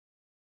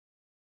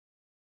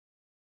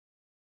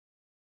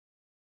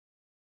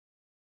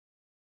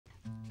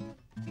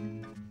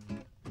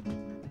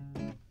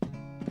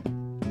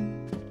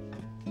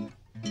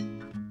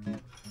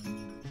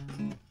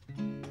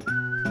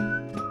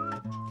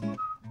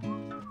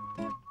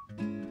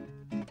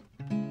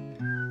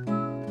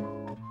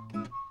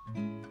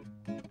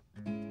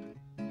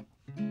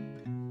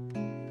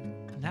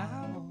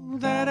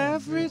that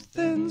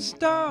everything's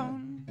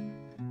done.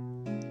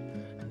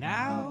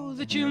 Now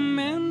that you're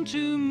meant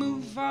to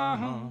move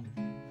on,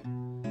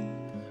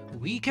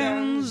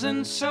 weekends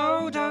and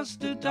so does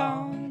the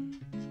dawn.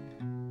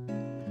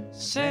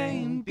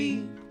 Same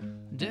beat,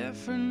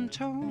 different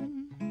tone.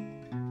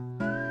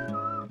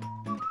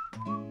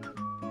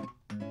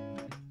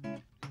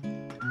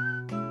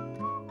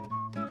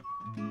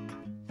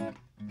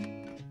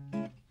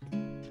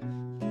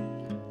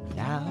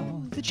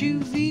 Now that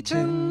you've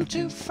eaten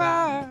too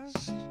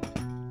fast,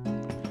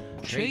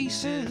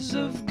 traces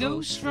of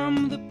ghosts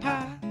from the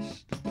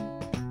past,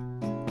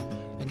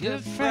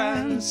 good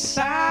friends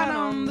sat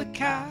on the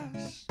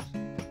cast.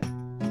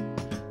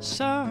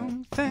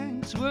 Some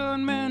things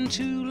weren't meant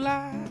to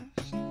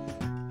last.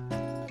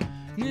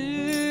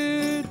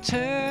 It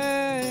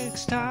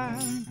takes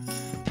time,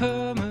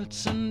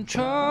 permits and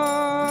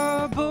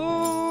trouble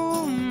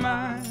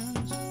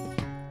minds.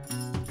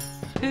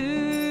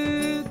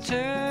 It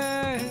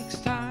takes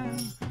time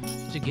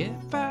to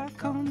get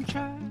back on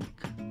track.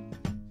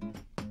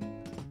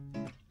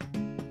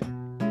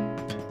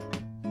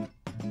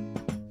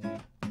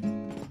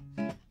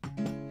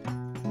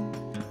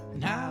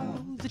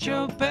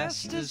 Your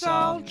best is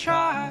all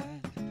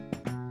tried,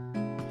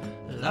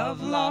 love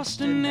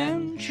lost and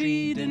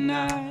entry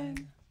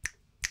denied.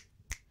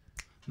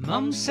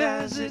 Mom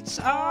says it's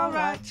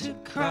alright to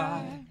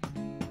cry.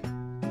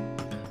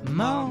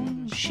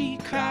 Mom, she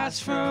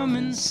cries from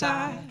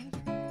inside.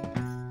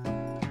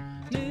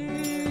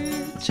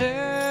 It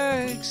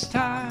takes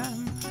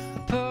time,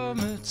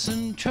 permits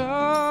and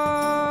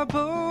trouble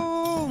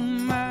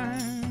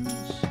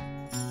minds.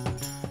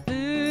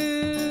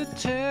 It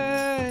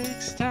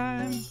takes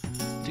time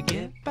to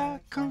get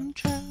back on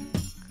track.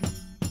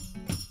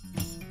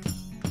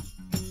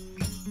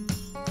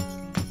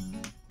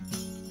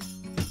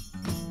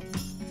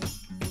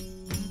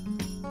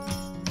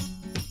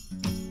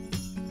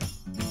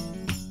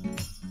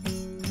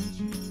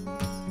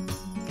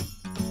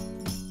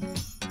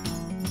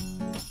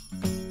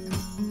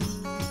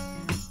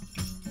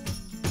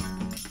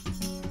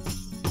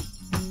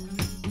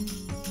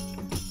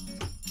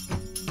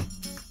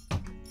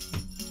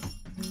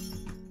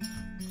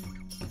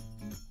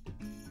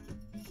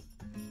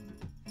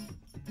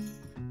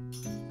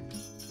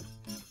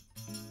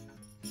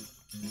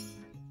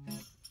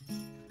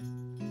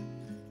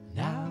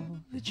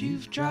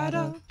 You've dried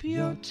up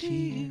your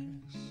tears,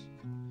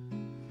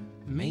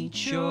 made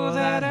sure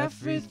that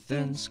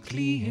everything's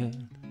clear.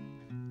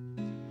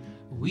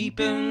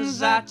 Weepings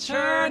that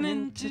turn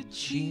into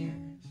cheers,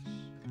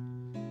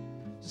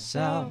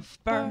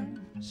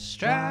 self-burn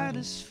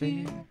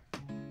stratosphere.